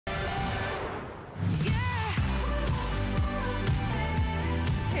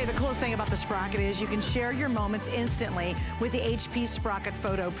coolest thing about the Sprocket is you can share your moments instantly with the HP Sprocket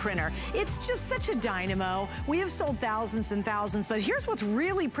photo printer. It's just such a dynamo. We have sold thousands and thousands, but here's what's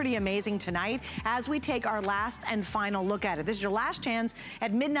really pretty amazing tonight as we take our last and final look at it. This is your last chance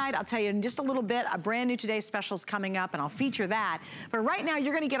at midnight. I'll tell you in just a little bit, a brand new Today Special is coming up and I'll feature that. But right now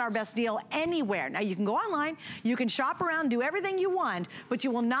you're gonna get our best deal anywhere. Now you can go online, you can shop around, do everything you want, but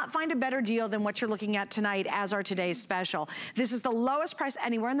you will not find a better deal than what you're looking at tonight as our Today's Special. This is the lowest price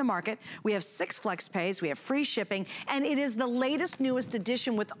anywhere in the market. We have 6 flex pays, we have free shipping, and it is the latest, newest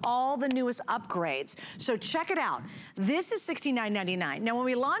edition with all the newest upgrades. So check it out. This is $69.99. Now when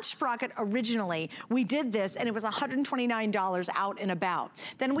we launched Sprocket originally, we did this and it was $129 out and about.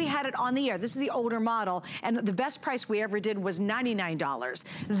 Then we had it on the air. This is the older model, and the best price we ever did was $99.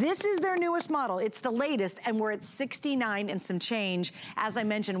 This is their newest model. It's the latest, and we're at $69 and some change, as I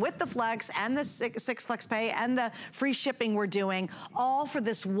mentioned, with the flex and the 6 flex pay and the free shipping we're doing, all for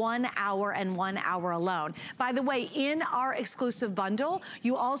this 1 hour and 1 hour alone. By the way, in our exclusive bundle,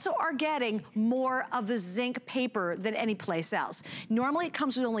 you also are getting more of the ZINK paper than any place else. Normally it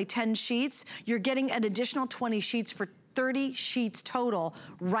comes with only 10 sheets. You're getting an additional 20 sheets for 30 sheets total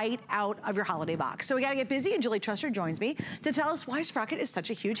right out of your holiday box. So we gotta get busy, and Julie Truster joins me to tell us why Sprocket is such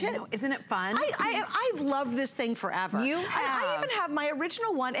a huge hit. Isn't it fun? I've loved this thing forever. You have. I even have my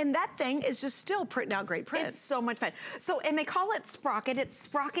original one, and that thing is just still printing out great prints. It's so much fun. So, and they call it Sprocket. It's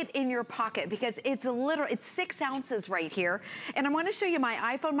Sprocket in your pocket because it's it's 6 ounces right here. And I wanna show you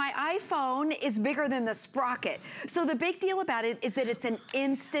my iPhone. My iPhone is bigger than the Sprocket. So the big deal about it is that it's an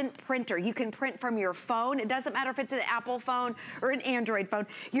instant printer. You can print from your phone. It doesn't matter if it's an Apple phone or an Android phone,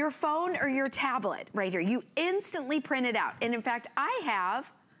 your phone or your tablet right here. You instantly print it out. And in fact, I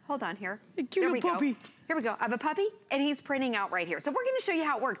have, hold on here. Cute little puppy. Here we go. I have a puppy and he's printing out right here. So we're gonna show you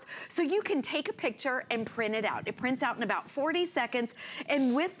how it works. So you can take a picture and print it out. It prints out in about 40 seconds.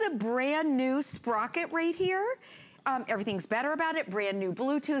 And with the brand new Sprocket right here, everything's better about it, brand new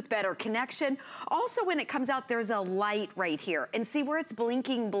Bluetooth, better connection. Also, when it comes out, there's a light right here. And see where it's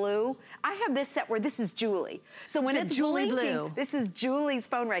blinking blue? I have this set where this is Julie. So when it's blinking, blue. This is Julie's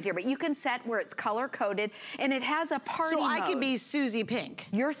phone right here. But you can set where it's color-coded, and it has a party mode. So I could be Susie Pink.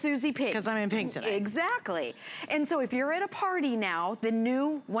 You're Susie Pink. Because I'm in pink today. Exactly. And so if you're at a party now,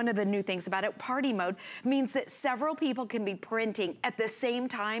 one of the new things about it, party mode, means that several people can be printing at the same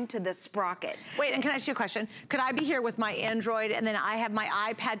time to the Sprocket. Wait, and can I ask you a question? Could I be here with my Android, and then I have my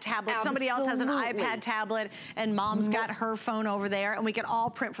iPad tablet? Absolutely. Somebody else has an iPad tablet, and mom's got her phone over there, and we can all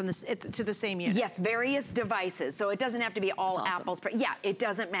print from this to the same unit. Yes, various devices. So it doesn't have to be all awesome. Apple's. Yeah, it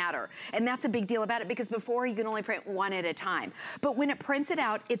doesn't matter. And that's a big deal about it because before you can only print one at a time. But when it prints it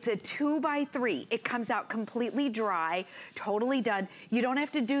out, it's a 2x3. It comes out completely dry, totally done. You don't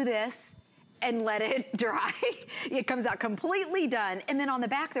have to do this and let it dry. It comes out completely done. And then on the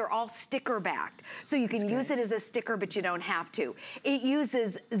back, they're all sticker backed. So you can use it as a sticker, but you don't have to. It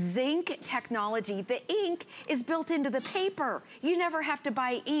uses ZINK technology. The ink is built into the paper. You never have to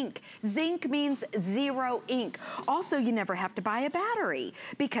buy ink. ZINK means zero ink. Also, you never have to buy a battery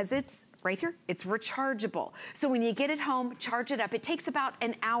because it's right here, it's rechargeable. So when you get it home, charge it up. It takes about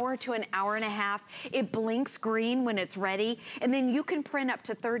an hour to an hour and a half. It blinks green when it's ready, and then you can print up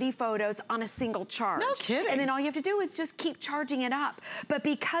to 30 photos on a single charge. No kidding. And then all you have to do is just keep charging it up. But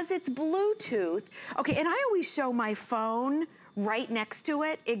because it's Bluetooth, okay, and I always show my phone right next to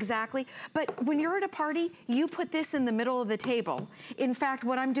it, exactly. But when you're at a party, you put this in the middle of the table. In fact,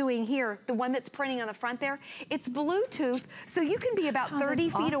 what I'm doing here, the one that's printing on the front there, it's Bluetooth, so you can be about 30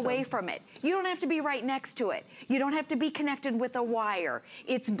 feet away from it. You don't have to be right next to it. You don't have to be connected with a wire.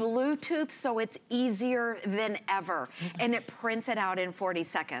 It's Bluetooth, so it's easier than ever. And it prints it out in 40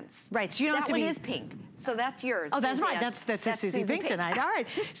 seconds. Right, so you don't have to be... That one is pink, so that's yours. Oh, that's right, that's a Susie Pink tonight. All right,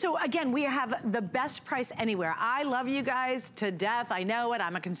 so again, we have the best price anywhere. I love you guys to death. I know it.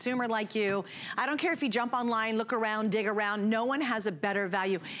 I'm a consumer like you. I don't care if you jump online, look around, dig around. No one has a better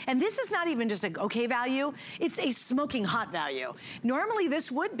value. And this is not even just an okay value. It's a smoking hot value. Normally,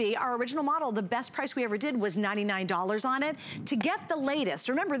 this would be our original model. The best price we ever did was $99 on it. To get the latest,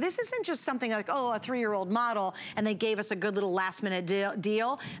 remember, this isn't just something like, oh, a 3-year-old model, and they gave us a good little last-minute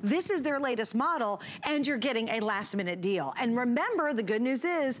deal. This is their latest model, and you're getting a last-minute deal. And remember, the good news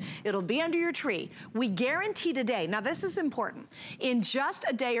is, it'll be under your tree. We guarantee today, now this is important, in just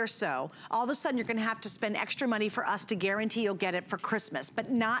a day or so, all of a sudden you're gonna have to spend extra money for us to guarantee you'll get it for Christmas, but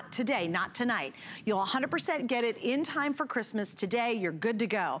not today, not tonight. You'll 100% get it in time for Christmas today. You're good to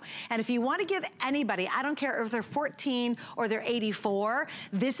go. And if you want to give anybody, I don't care if they're 14 or they're 84,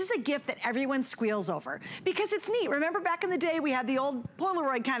 this is a gift that everyone squeals over because it's neat. Remember back in the day we had the old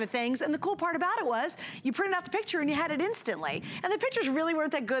Polaroid kind of things, and the cool part about it was you printed out the picture and you had it instantly. And the pictures really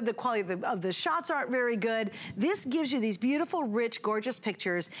weren't that good. The quality of the shots aren't very good. This gives you these beautiful, rich, gorgeous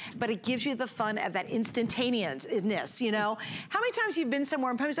pictures, but it gives you the fun of that instantaneousness, you know? How many times you've been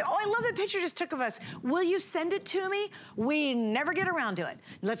somewhere and people say, oh, I love that picture you just took of us. Will you send it to me? We never get around to it.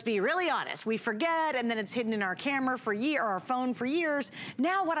 Let's be really honest. We forget, and then it's hidden in our camera for or our phone for years.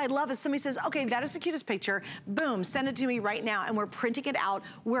 Now what I love is somebody says, okay, that is the cutest picture. Boom, send it to me right now, and we're printing it out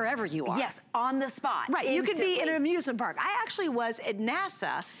wherever you are. Yes, on the spot. Right, instantly. You could be in an amusement park. I actually was at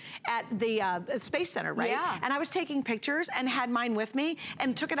NASA at the Space Center, right? Yeah. And I was taking pictures and had mine with me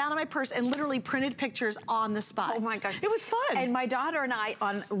and took it out of my purse and literally printed pictures on the spot. Oh my gosh. It was fun. And my daughter and I,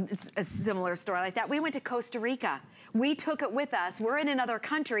 on a similar story like that, we went to Costa Rica. We took it with us. We're in another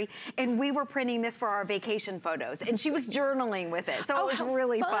country, and we were printing this for our vacation photos. And she was journaling with it, so it was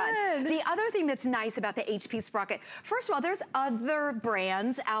really fun. The other thing that's nice about the HP Sprocket, first of all, there's other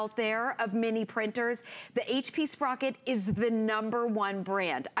brands out there of mini printers. The HP Sprocket is the #1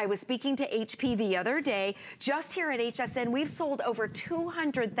 brand. I was speaking to HP the other day. Just here at HSN, we've sold over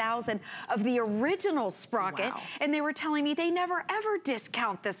 200,000 of the original Sprocket, and they were telling me they never ever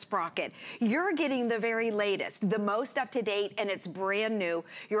discount the Sprocket. You're getting the very latest, the most up to date, and it's brand new.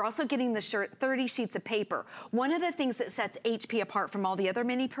 You're also getting the 30 sheets of paper. One of the things that sets HP apart from all the other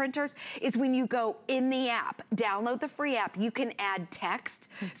mini printers is when you go in the app, download the free app, you can add text.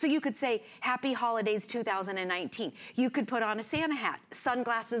 So you could say, Happy Holidays 2019. You could put on a Santa hat,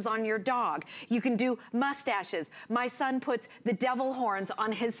 sunglasses on your dog. You can do mustaches. My son puts the devil horns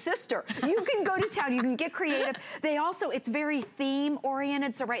on his sister. You can go to town, you can get creative. They also, it's very theme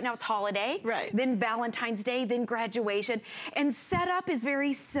oriented. So right now it's holiday, then Valentine's Day, then graduation. And setup is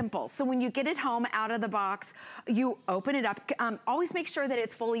very simple. So when you get it home out of the box, you open it up. Always make sure that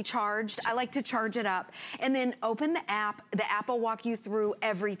it's fully charged. I like to charge it up. And then open the app. The app will walk you through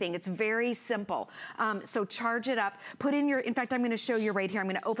everything. It's very simple. So charge it up. Put in your, in fact, I'm going to show you right here. I'm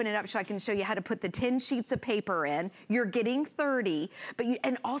going to open it up so I can show you how to put the 10 sheets of paper in. You're getting 30. But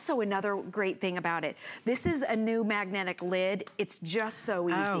and also another great thing about it, this is a new magnetic lid. It's just so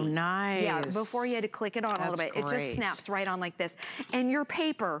easy. Oh, nice. Yeah, before you had to click it on a little bit. It just snaps right on like this. And your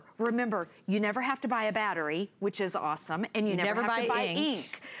paper, remember, you never have to buy a battery, which is awesome, and you never have to buy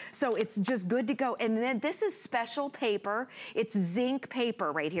ink. So it's just good to go. And then this is special paper. It's ZINK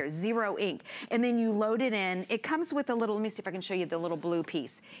paper right here, 0 ink. And then you load it in. It comes with a little, let me see if I can show you the little blue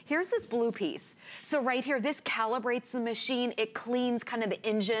piece. Here's this blue piece. So right here, this calibrates the machine. It cleans kind of the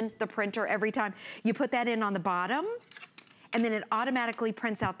engine, the printer every time. You put that in on the bottom, and then it automatically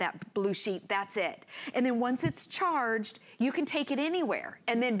prints out that blue sheet. That's it. And then once it's charged, you can take it anywhere.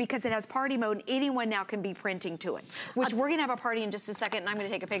 And then because it has party mode, anyone now can be printing to it. Which we're gonna have a party in just a second, and I'm gonna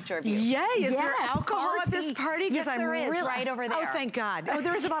take a picture of you. Yay, is there alcohol at this party? Yes, there is, right over there. Oh, thank God. Oh,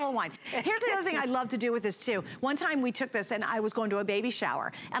 there is a bottle of wine. Here's the other thing I love to do with this too. One time we took this and I was going to a baby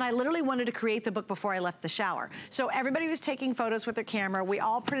shower, and I literally wanted to create the book before I left the shower. So everybody was taking photos with their camera. We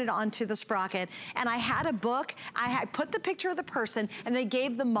all printed onto the Sprocket, and I had a book. I had put the picture of the person, and they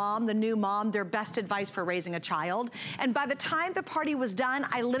gave the mom, the new mom, their best advice for raising a child. And by the time the party was done,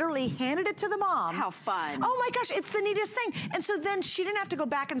 I literally handed it to the mom. How fun. Oh my gosh, it's the neatest thing. And so then she didn't have to go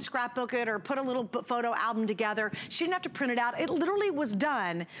back and scrapbook it or put a little photo album together. She didn't have to print it out. It literally was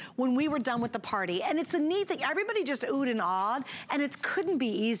done when we were done with the party. And it's a neat thing. Everybody just oohed and awed, and it couldn't be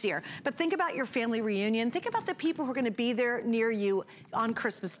easier. But think about your family reunion. Think about the people who are gonna be there near you on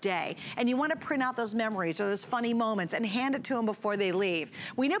Christmas Day. And you wanna print out those memories or those funny moments and hand it to them before they leave.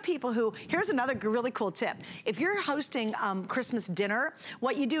 We know people who, here's another really cool tip. If you're hosting Christmas dinner,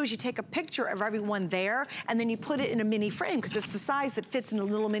 what you do is you take a picture of everyone there, and then you put it in a mini frame, because it's the size that fits in the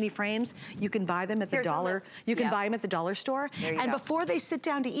little mini frames. You can buy them at the dollar. You can buy them at the dollar store. And before they sit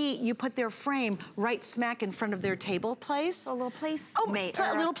down to eat, you put their frame right smack in front of their table place. A little place a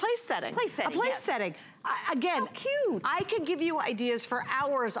little place setting. A place setting. Again, cute. I could give you ideas for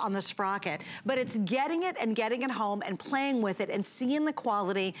hours on the Sprocket, but it's getting it and getting it home and playing with it and seeing the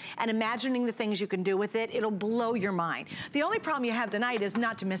quality and imagining the things you can do with it. It'll blow your mind. The only problem you have tonight is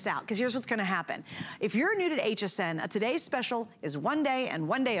not to miss out, because here's what's gonna happen. If you're new to HSN, today's special is 1 day and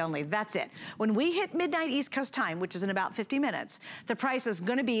 1 day only. That's it. When we hit midnight East Coast time, which is in about 50 minutes, the price is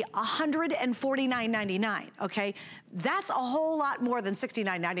gonna be $149.99, okay? That's a whole lot more than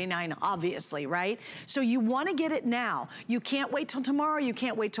 $69.99, obviously, right? So you wanna get it now. You can't wait till tomorrow, you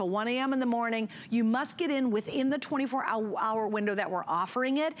can't wait till 1 a.m. in the morning. You must get in within the 24-hour window that we're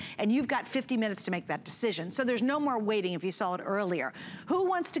offering it, and you've got 50 minutes to make that decision. So there's no more waiting if you saw it earlier. Who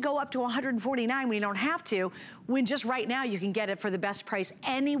wants to go up to $149 when you don't have to, when just right now you can get it for the best price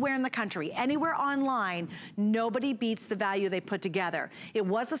anywhere in the country, anywhere online? Nobody beats the value they put together. It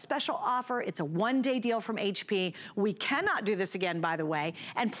was a special offer. It's a one-day deal from HP. We cannot do this again, by the way.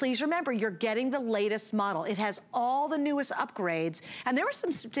 And please remember, you're getting the latest model. It has all the newest upgrades, and there were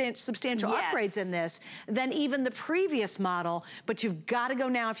some substantial upgrades in this than even the previous model, but you've got to go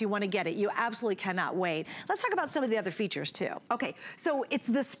now if you want to get it. You absolutely cannot wait. Let's talk about some of the other features too. Okay, so it's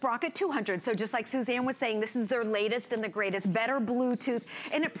the Sprocket 200. So just like Suzanne was saying, this is their latest and the greatest, better Bluetooth,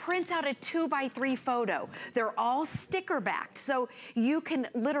 and it prints out a 2x3 photo. They're all sticker backed, so you can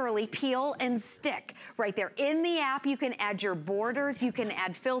literally peel and stick right there. In the app, you can add your borders, you can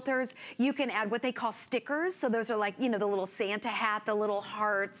add filters, you can add what they call stickers. So those are like, you know, the little Santa hat, the little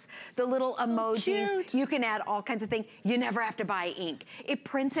hearts, the little emojis. You can add all kinds of things. You never have to buy ink. It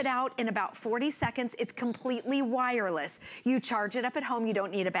prints it out in about 40 seconds. It's completely wireless. You charge it up at home. You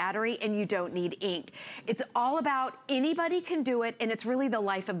don't need a battery and you don't need ink. It's all about anybody can do it, and it's really the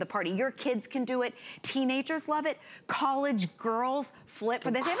life of the party. Your kids can do it. Teenagers love it. College girls flip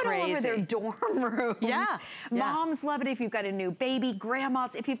for this. They have it all over their dorm rooms. Yeah. Moms love it if you've got a new baby.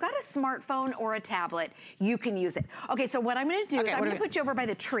 Grandmas, if you've got a smartphone or a tablet, you can use it. Okay, so what I'm gonna do is I'm gonna put you over by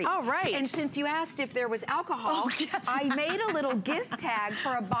the tree. Oh, right. And since you asked if there was alcohol, I made a little gift tag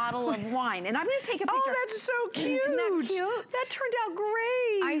for a bottle of wine. And I'm gonna take a picture. Oh, that's so cute. Isn't that cute? That turned out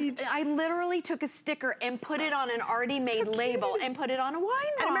great. I literally took a sticker and put it on an already made label and put it on a wine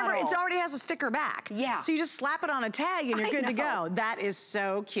bottle. And remember, it already has a sticker back. Yeah. So you just slap it on a tag and you're good to go. That is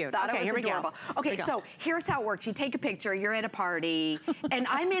so cute. Okay, here we go. Okay, so here's how it works. You take a picture, you're at a party, and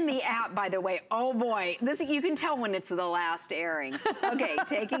I'm in the app, by the way. Oh boy, this you can tell when it's the last airing. Okay,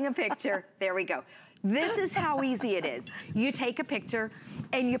 taking a picture, there we go. This is how easy it is. You take a picture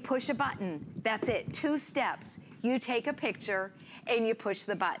and you push a button. That's it, 2 steps. You take a picture and you push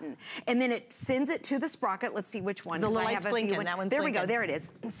the button. And then it sends it to the Sprocket. Let's see which one. The little light's blinking, that one's there blinking. We go, there it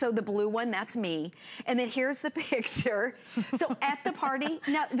is. So the blue one, that's me. And then here's the picture. So at the party,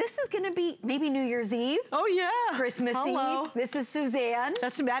 now this is gonna be maybe New Year's Eve. Oh yeah. Christmas Eve. This is Suzanne.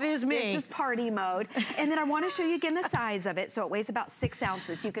 That is me. This is party mode. And then I wanna show you again the size of it. So it weighs about 6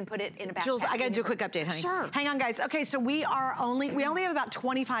 ounces. You can put it in a backpack. Jules, I gotta do a quick update, honey. Sure. Hang on, guys. Okay, so we only have about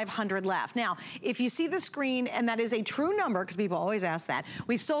 2,500 left. Now, if you see the screen, and that is a true number, because people always ask that,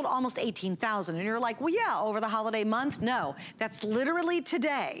 we've sold almost 18,000. And you're like, well, yeah, over the holiday month? No, that's literally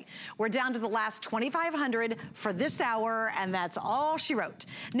today. We're down to the last 2,500 for this hour, and that's all she wrote.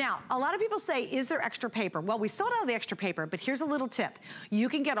 Now, a lot of people say, is there extra paper? Well, we sold out of the extra paper, but here's a little tip. You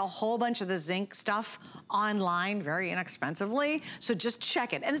can get a whole bunch of the ZINK stuff online very inexpensively, so just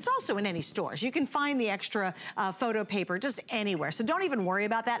check it. And it's also in any stores. You can find the extra photo paper just anywhere, so don't even worry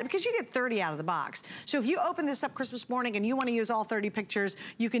about that, because you get 30 out of the box. So if you open this up Christmas morning and you want to use all 30 pictures,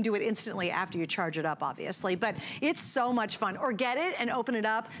 you can do it instantly after you charge it up, obviously. But it's so much fun. Or get it and open it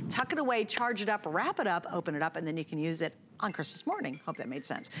up, tuck it away, charge it up, wrap it up, open it up, and then you can use it on Christmas morning. Hope that made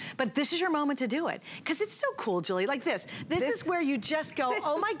sense. But this is your moment to do it, because it's so cool, Julie. Like this. This is where you just go,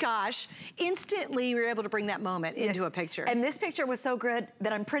 oh my gosh, instantly you're able to bring that moment into a picture. And this picture was so good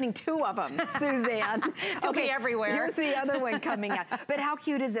that I'm printing 2 of them, Suzanne. They'll be everywhere. Here's the other one coming out. But how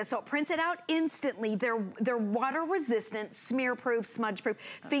cute is this? So it prints it out instantly. They're water resistant, smear proof, smudge proof,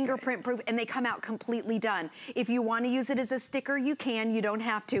 fingerprint proof, and they come out completely done. If you want to use it as a sticker, you can. You don't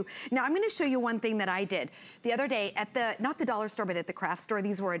have to. Now I'm going to show you one thing that I did the other day at the, not the dollar store, but at the craft store.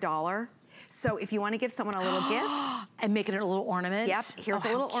 These were $1. So if you want to give someone a little gift. And make it a little ornament. Yep, here's a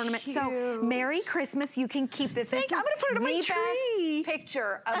little ornament. Cute. So Merry Christmas, you can keep this. I'm gonna put it on my tree. Best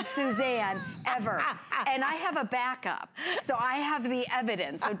picture of Suzanne ever. And I have a backup. So I have the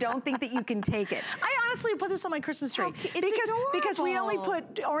evidence. So don't think that you can take it. I honestly put this on my Christmas tree. Because we only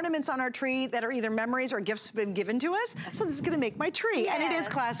put ornaments on our tree that are either memories or gifts been given to us. So this is gonna make my tree. Yes. And it is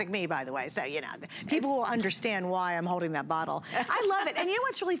classic me, by the way. So, you know, people will understand why I'm holding that bottle. I love it. And you know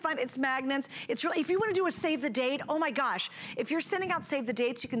what's really fun? It's magnets. It's really, if you want to do a save the date, oh my gosh. If you're sending out save the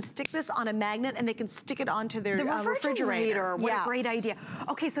dates, you can stick this on a magnet and they can stick it onto their refrigerator. What a great idea.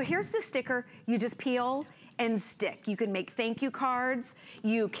 Okay, so here's the sticker. You just peel and stick. You can make thank you cards.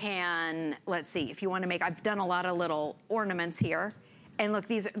 You can, let's see, if you want to make, I've done a lot of little ornaments here. And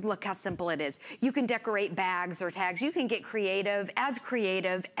look how simple it is. You can decorate bags or tags. You can get creative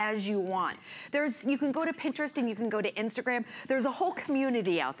as you want. You can go to Pinterest and you can go to Instagram. There's a whole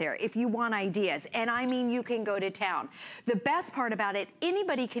community out there if you want ideas. And I mean, you can go to town. The best part about it,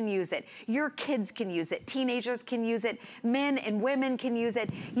 anybody can use it. Your kids can use it. Teenagers can use it. Men and women can use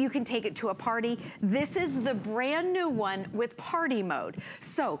it. You can take it to a party. This is the brand new one with party mode.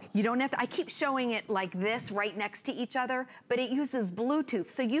 So you don't have to, I keep showing it like this right next to each other, but it uses Bluetooth.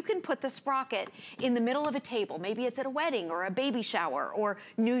 So you can put the Sprocket in the middle of a table. Maybe it's at a wedding or a baby shower or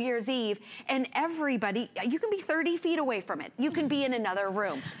New Year's Eve, and everybody, you can be 30 feet away from it. You can be in another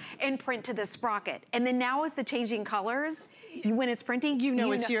room and print to the Sprocket. And then now with the changing colors, when it's printing, you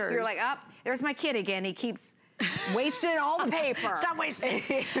know it's yours. You're like, oh, there's my kid again. He keeps wasting all the paper. Stop wasting.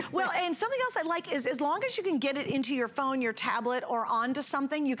 Well, and something else I like is as long as you can get it into your phone, your tablet, or onto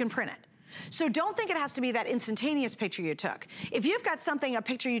something, you can print it. So don't think it has to be that instantaneous picture you took. If you've got something, a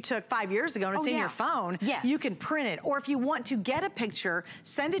picture you took 5 years ago and it's in your phone, you can print it. Or if you want to get a picture,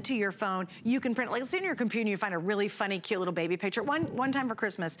 send it to your phone, you can print it. Like it's in your computer and you find a really funny, cute little baby picture. One time for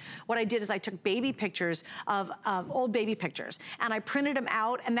Christmas, what I did is I took baby pictures of old baby pictures and I printed them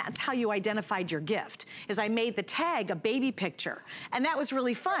out, and that's how you identified your gift, is I made the tag a baby picture. And that was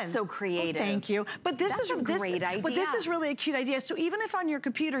really fun. So creative. Oh, thank you. But this is a great idea. But this is really a cute idea. So even if on your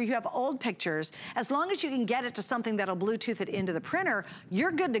computer you have old pictures, as long as you can get it to something that'll Bluetooth it into the printer, you're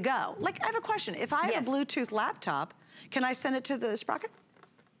good to go. Like, I have a question. If I have a Bluetooth laptop, can I send it to the Sprocket?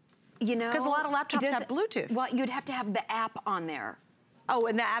 You know, because a lot of laptops have Bluetooth. Well, you'd have to have the app on there. Oh,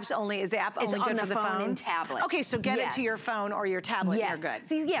 and the app's only, is the app only good for the phone? And tablet. Okay, so get it to your phone or your tablet and you're good.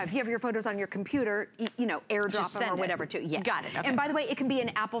 So yeah, if you have your photos on your computer, you know, airdrop them or whatever too. Yes. Got it, okay. And by the way, it can be an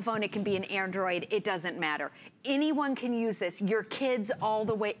Apple phone, it can be an Android, it doesn't matter. Anyone can use this, your kids all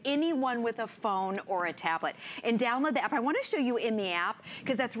the way, anyone with a phone or a tablet. And download the app. I want to show you in the app,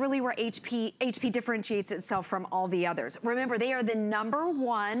 because that's really where HP differentiates itself from all the others. Remember, they are the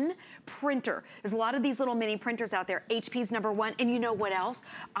 #1 printer. There's a lot of these little mini printers out there. HP's #1, and you know what else?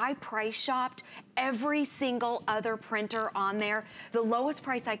 I price shopped every single other printer on there. The lowest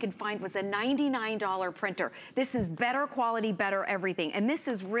price I could find was a $99 printer. This is better quality, better everything. And this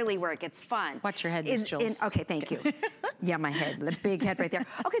is really where it gets fun. Watch your head, Miss Jules. Okay, thank you. Yeah, my head, the big head right there.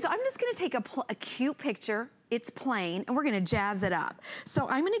 Okay, so I'm just gonna take a cute picture. It's plain, and we're gonna jazz it up. So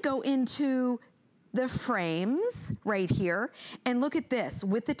I'm gonna go into the frames right here, and look at this.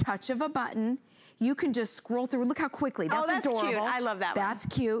 With the touch of a button, you can just scroll through. Look how quickly. That's adorable. Cute. I love that one. That's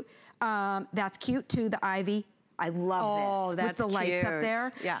cute. That's cute too, the ivy. I love this with the lights up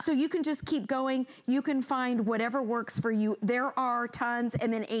there. Yeah. So you can just keep going. You can find whatever works for you. There are tons,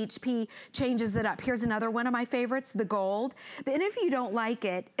 and then HP changes it up. Here's another one of my favorites, the gold. Then if you don't like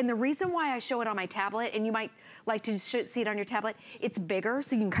it, and the reason why I show it on my tablet, and you might like to see it on your tablet, it's bigger,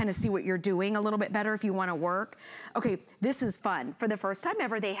 so you can kind of see what you're doing a little bit better if you want to work. Okay, this is fun. For the first time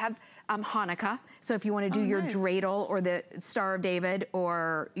ever, they have Hanukkah. So if you want to do your dreidel or the Star of David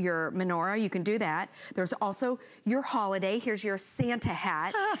or your menorah, you can do that. There's also your holiday. Here's your Santa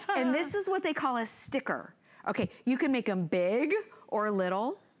hat. And this is what they call a sticker. Okay, you can make them big or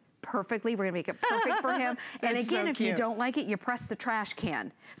little. Perfectly, we're gonna make it perfect for him. And again, if you don't like it, you press the trash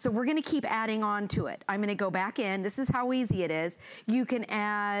can. So we're gonna keep adding on to it. I'm gonna go back in. This is how easy it is. You can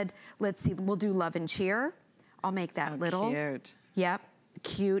add, let's see, we'll do love and cheer. I'll make that little. Cute. Yep,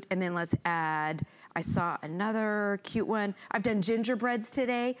 cute. And then let's add, I saw another cute one. I've done gingerbreads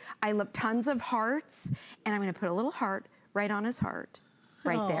today. I love tons of hearts, and I'm gonna put a little heart right on his heart.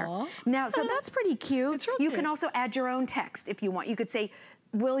 Right there. Now, so that's pretty cute. You can also add your own text if you want. You could say,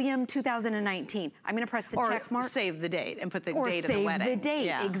 William 2019. I'm gonna press the check mark. Or save the date and put the date of the wedding. Or save the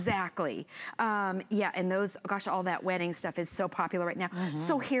date, exactly. Yeah, and those, gosh, all that wedding stuff is so popular right now.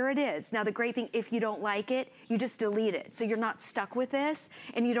 So here it is. Now the great thing, if you don't like it, you just delete it. So you're not stuck with this,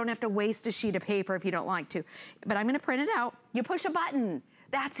 and you don't have to waste a sheet of paper if you don't like to. But I'm gonna print it out. You push a button.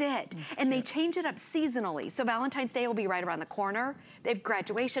 That's it. And they change it up seasonally. So Valentine's Day will be right around the corner. They have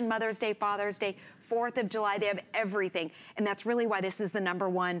graduation, Mother's Day, Father's Day, 4th of July. They have everything. And that's really why this is the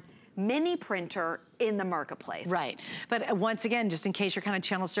 #1 mini printer in the marketplace. Right. But once again, just in case you're kind of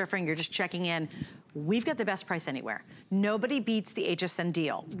channel surfing, you're just checking in, we've got the best price anywhere. Nobody beats the HSN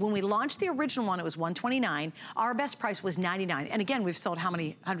deal. When we launched the original one, it was $129. Our best price was $99. And again, we've sold how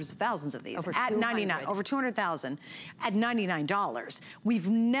many hundreds of thousands of these? Over at 99, over 200,000 at $99. We've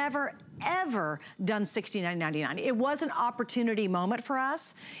never, ever done $69.99. It was an opportunity moment for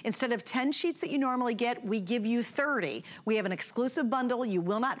us. Instead of 10 sheets that you normally get, we give you 30. We have an exclusive bundle you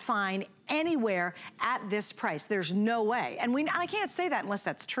will not find anywhere at this price. There's no way. And I can't say that unless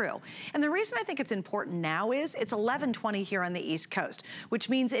that's true. And the reason I think it's important now is it's 11:20 here on the East Coast, which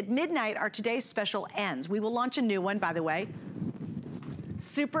means at midnight our today's special ends. We will launch a new one, by the way.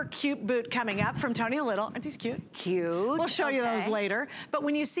 Super cute boot coming up from Tony Little. Aren't these cute? Cute. We'll show you those later. But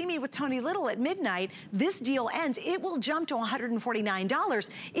when you see me with Tony Little at midnight, this deal ends. It will jump to $149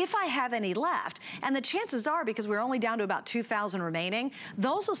 if I have any left. And the chances are, because we're only down to about 2,000 remaining,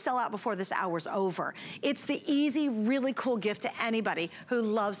 those will sell out before this hour's over. It's the easy, really cool gift to anybody who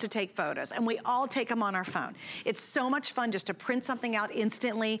loves to take photos. And we all take them on our phone. It's so much fun just to print something out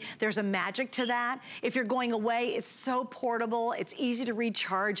instantly. There's a magic to that. If you're going away, it's so portable. It's easy to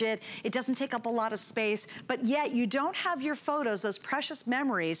recharge it. It doesn't take up a lot of space, but yet you don't have your photos, those precious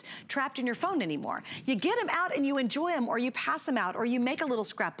memories, trapped in your phone anymore. You get them out and you enjoy them, or you pass them out, or you make a little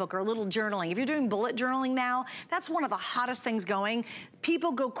scrapbook or a little journaling. If you're doing bullet journaling now, that's one of the hottest things going.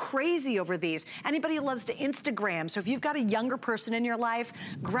 People go crazy over these. Anybody who loves to Instagram, so if you've got a younger person in your life,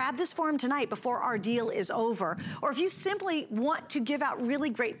 grab this for them tonight before our deal is over. Or if you simply want to give out really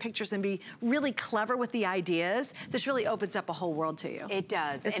great pictures and be really clever with the ideas, this really opens up a whole world to you. It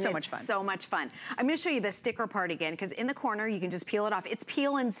does. It's so much fun. So much fun. I'm going to show you the sticker part again, because in the corner you can just peel it off. It's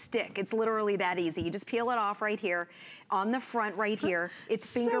peel and stick. It's literally that easy. You just peel it off right here. On the front right here, it's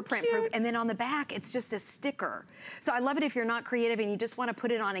fingerprint proof. And then on the back, it's just a sticker. So I love it if you're not creative and you just want to put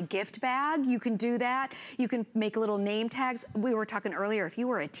it on a gift bag. You can do that. You can make little name tags. We were talking earlier, if you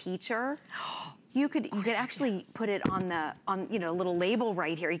were a teacher, you could actually put it on you know, a little label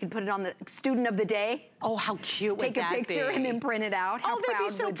right here. You could put it on the student of the day. Oh, how cute would that be? Take a picture and then print it out. How they'd be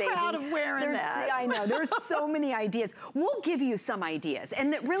so proud of wearing that. I know, there's so many ideas. We'll give you some ideas.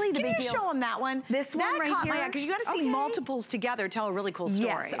 And really the big deal. Can you show them that one? This one right here? That caught my eye, because you got to see multiples together tell a really cool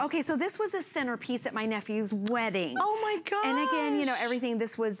story. Yes, okay, so this was a centerpiece at my nephew's wedding. Oh my gosh. And again, you know, everything,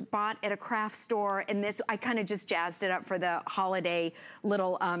 this was bought at a craft store, and this, I kind of just jazzed it up for the holiday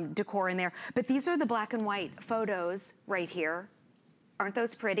little decor in there. But these are the black and white photos right here. Aren't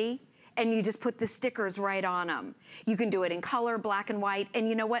those pretty? And you just put the stickers right on them. You can do it in color, black and white. And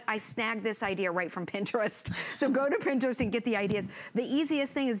you know what? I snagged this idea right from Pinterest. So go to Pinterest and get the ideas. The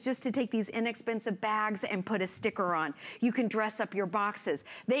easiest thing is just to take these inexpensive bags and put a sticker on. You can dress up your boxes.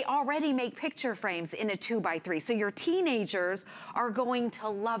 They already make picture frames in a 2x3. So your teenagers are going to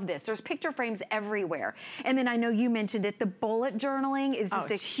love this. There's picture frames everywhere. And then I know you mentioned it, the bullet journaling is just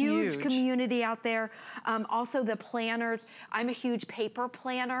a huge community out there. Also the planners. I'm a huge paper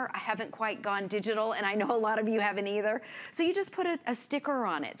planner. I haven't quite gone digital, and I know a lot of you haven't either. So you just put a sticker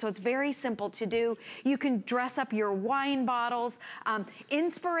on it. So it's very simple to do. You can dress up your wine bottles.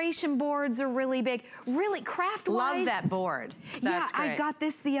 Inspiration boards are really big. Really craft-wise. Love that board. That's great. I got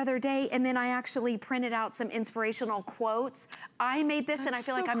this the other day, and then I actually printed out some inspirational quotes. I made this, and I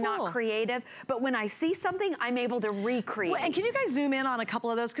feel like I'm not creative, but when I see something, I'm able to recreate. Well, and can you guys zoom in on a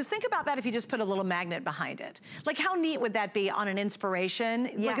couple of those? Because think about that if you just put a little magnet behind it. Like, how neat would that be on an inspiration?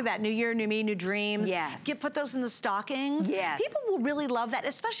 Look at that, new year, new me, new dreams. Yes. Put those in the stockings. Yes. People will really love that,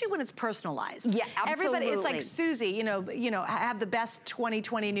 especially when it's personalized. Yeah, absolutely. Everybody, it's like Susie, you know, have the best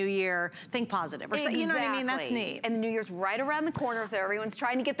 2020 new year, think positive. Or so, you know what I mean? That's neat. And the new year's right around the corner, so everyone's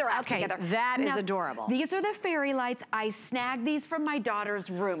trying to get their act together. That is adorable. These are the fairy lights. I snagged these from my daughter's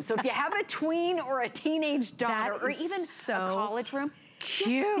room. So if you have a tween or a teenage daughter, or even a college room,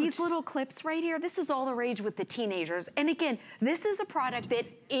 cute. These little clips right here, this is all the rage with the teenagers. And again, this is a product that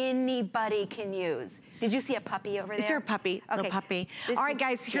anybody can use. Did you see a puppy over there? Is there a puppy? Okay. The puppy. All right,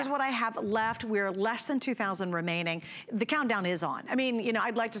 guys, here's what I have left. We're less than 2,000 remaining. The countdown is on. I mean, you know,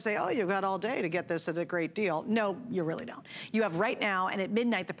 I'd like to say, oh, you've got all day to get this at a great deal. No, you really don't. You have right now, and at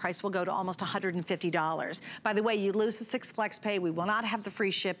midnight, the price will go to almost $150. By the way, you lose the 6 flex pay. We will not have the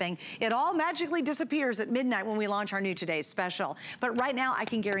free shipping. It all magically disappears at midnight when we launch our new Today's Special. But right now, I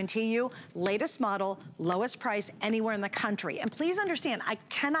can guarantee you, latest model, lowest price anywhere in the country. And please understand, I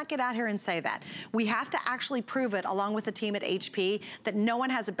cannot get out here and say that. We have to actually prove it, along with the team at HP, that no one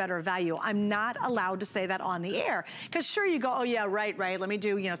has a better value. I'm not allowed to say that on the air. Because sure, you go, oh yeah, right, let me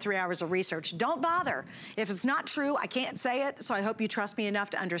do, you know, 3 hours of research. Don't bother. If it's not true, I can't say it, so I hope you trust me enough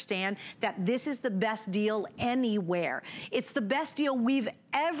to understand that this is the best deal anywhere. It's the best deal we've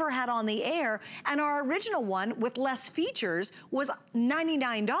ever had on the air, and our original one with less features was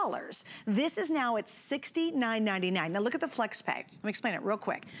 $99. This is now at $69.99. Now look at the flex pay. Let me explain it real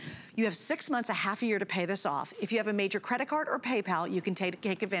quick. You have 6 months, a half a year to pay this off. If you have a major credit card or PayPal, you can take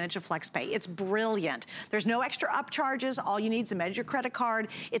advantage of FlexPay. It's brilliant. There's no extra upcharges. All you need is a major credit card.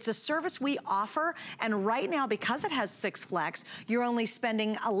 It's a service we offer, and right now, because it has 6 flex, you're only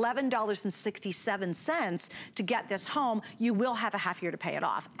spending $11.67 to get this home. You will have a half year to pay it it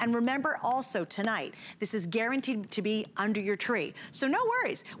off. And remember also tonight, this is guaranteed to be under your tree. So no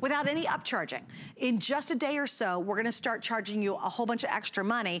worries, without any upcharging. In just a day or so, we're gonna start charging you a whole bunch of extra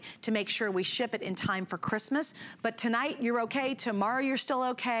money to make sure we ship it in time for Christmas. But tonight, you're okay. Tomorrow, you're still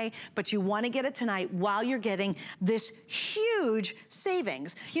okay. But you wanna get it tonight while you're getting this huge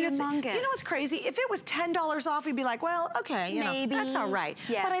savings. You know, what's crazy? If it was $10 off, you'd be like, well, okay, you know, that's all right.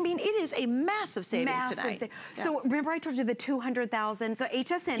 Yes. But I mean, it is a massive savings tonight. So remember I told you the 200,000? So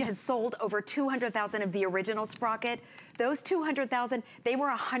HSN has sold over 200,000 of the original Sprocket. Those 200,000, they were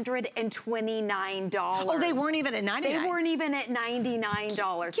 $129. Oh, they weren't even at $99. They weren't even at $99.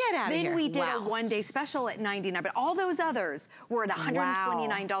 Get out of here. Then we did a one-day special at $99, but all those others were at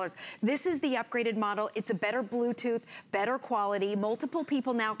 $129. Wow. This is the upgraded model. It's a better Bluetooth, better quality. Multiple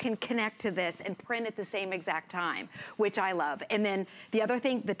people now can connect to this and print at the same exact time, which I love. And then the other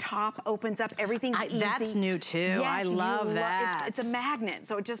thing, the top opens up. Everything's easy. That's new too. Yes, I love that. It's a magnet,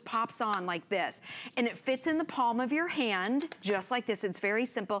 so it just pops on like this. And it fits in the palm of your hand, just like this. It's very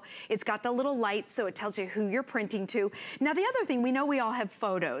simple. It's got the little light, so it tells you who you're printing to. Now, the other thing, we know we all have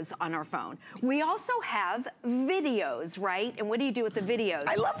photos on our phone. We also have videos, right? And what do you do with the videos?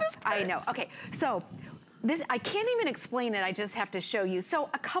 I love this part. I know. Okay, so this, I can't even explain it, I just have to show you.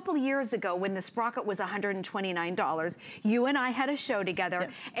 So a couple years ago when the Sprocket was $129, you and I had a show together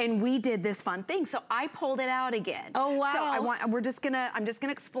and we did this fun thing. So I pulled it out again. Oh, wow. So I'm just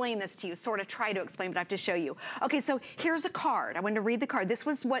gonna explain this to you, sort of try to explain, but I have to show you. Okay, so here's a card. I want to read the card. This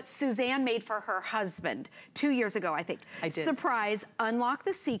was what Suzanne made for her husband 2 years ago, I think. I did. Surprise, unlock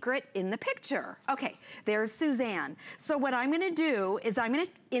the secret in the picture. Okay, there's Suzanne. So what I'm gonna do is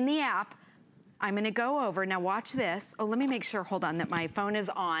in the app, I'm gonna go over, now watch this. Oh, let me make sure, hold on, that my phone is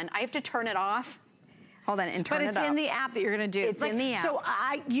on. I have to turn it off. Hold on, and turn it off. But it's in the app that you're gonna do. It's in the app. So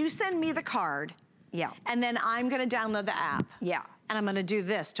you send me the card. Yeah. And then I'm gonna download the app. Yeah. And I'm gonna do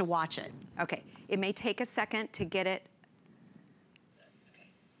this to watch it. Okay, it may take a second to get it.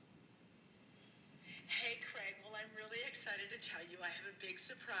 Hey Craig, well I'm really excited to tell you I have a big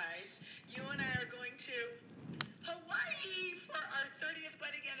surprise. You and I are going to Hawaii for our 30th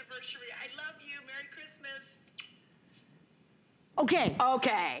wedding anniversary. I love you. Merry Christmas. Okay.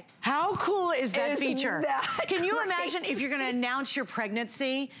 Okay. How cool is that feature? Can you great? imagine if you're gonna announce your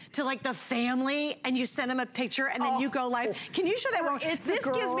pregnancy to like the family and you send them a picture and then you go live? Can you show that one? It's this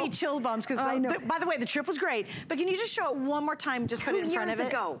gives me chill bumps because, by the way, the trip was great. But can you just show it one more time? Just put it in front of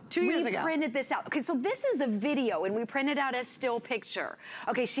it. 2 years ago. We printed this out. Okay, so this is a video and we printed out a still picture.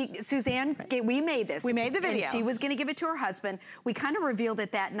 Okay, Suzanne, we made this. We made the video. And she was gonna give it to her husband. We kind of revealed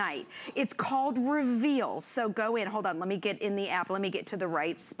it that night. It's called Reveal. So go in, hold on, let me get in the app. Let me get to the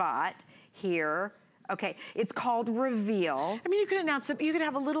right spot here. Okay, it's called Reveal. I mean, you could announce that, you could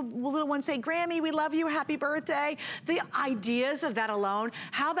have a little one say, Grammy, we love you, happy birthday. The ideas of that alone.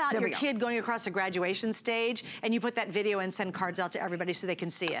 How about your kid going across a graduation stage and you put that video and send cards out to everybody so they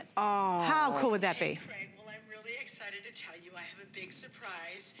can see it? Oh. How cool would that be? Hey Craig, well I'm really excited to tell you I have a big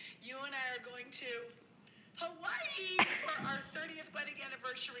surprise. You and I are going to Hawaii for our 30th wedding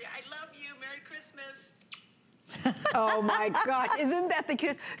anniversary. I love you. Merry Christmas. Oh my gosh, isn't that the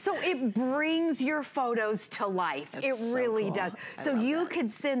cutest? So it brings your photos to life. It really does. So you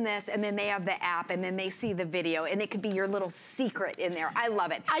could send this and then they have the app and then they see the video and it could be your little secret in there. I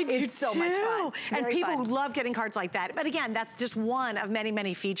love it. I do It's so much fun. And people who love getting cards like that. But again, that's just one of many,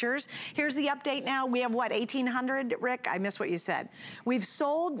 many features. Here's the update now. We have what, 1,800, Rick? I missed what you said. We've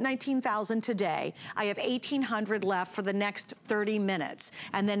sold 19,000 today. I have 1,800 left for the next 30 minutes.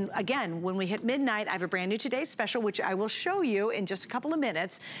 And then again, when we hit midnight, I have a brand new Today Special, which I will show you in just a couple of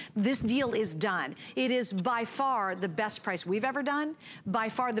minutes. This deal is done. It is by far the best price we've ever done, by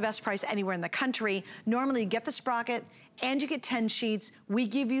far the best price anywhere in the country. Normally you get the Sprocket and you get 10 sheets. We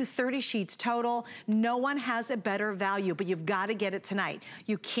give you 30 sheets total. No one has a better value, but you've got to get it tonight.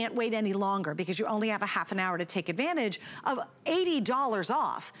 You can't wait any longer because you only have a half an hour to take advantage of $80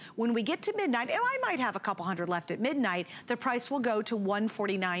 off. When we get to midnight, and I might have a couple hundred left at midnight, the price will go to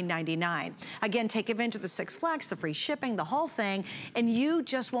 $149.99. Again, take advantage of the 6 Flex, the free shipping, the whole thing, and you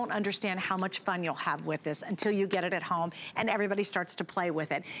just won't understand how much fun you'll have with this until you get it at home and everybody starts to play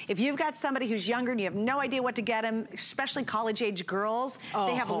with it. If you've got somebody who's younger and you have no idea what to get them, especially college-age girls,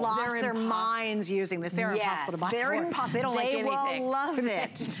 they have lost their minds using this. They're impossible to buy. They're impossible. They don't like anything. They will love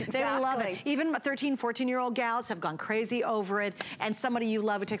it. They will love it. Even 13, 14-year-old gals have gone crazy over it, and somebody you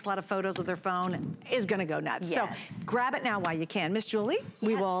love who takes a lot of photos with their phone is gonna go nuts. Yes. So grab it now while you can. Miss Julie,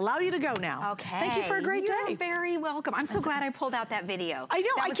 we will allow you to go now. Okay. Thank you for a great day. You're very welcome. I'm so glad I pulled out that video. I know,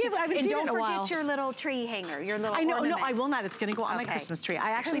 I haven't seen it in a while. And don't forget your little tree hanger, your little I know, ornament. no, I will not. It's gonna go on my Christmas tree.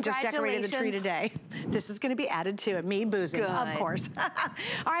 I actually just decorated the tree today. This is gonna be added to it. Me need boozing, of course.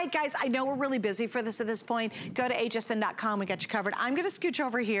 All right, guys, I know we're really busy for this at this point. Go to hsn.com, we got you covered. I'm gonna scooch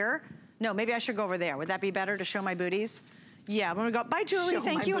over here. No, maybe I should go over there. Would that be better to show my booties? Yeah, I'm gonna go, bye Julie,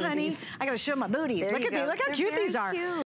 thank you, honey. I gotta show my booties. Look at these, look how cute these are.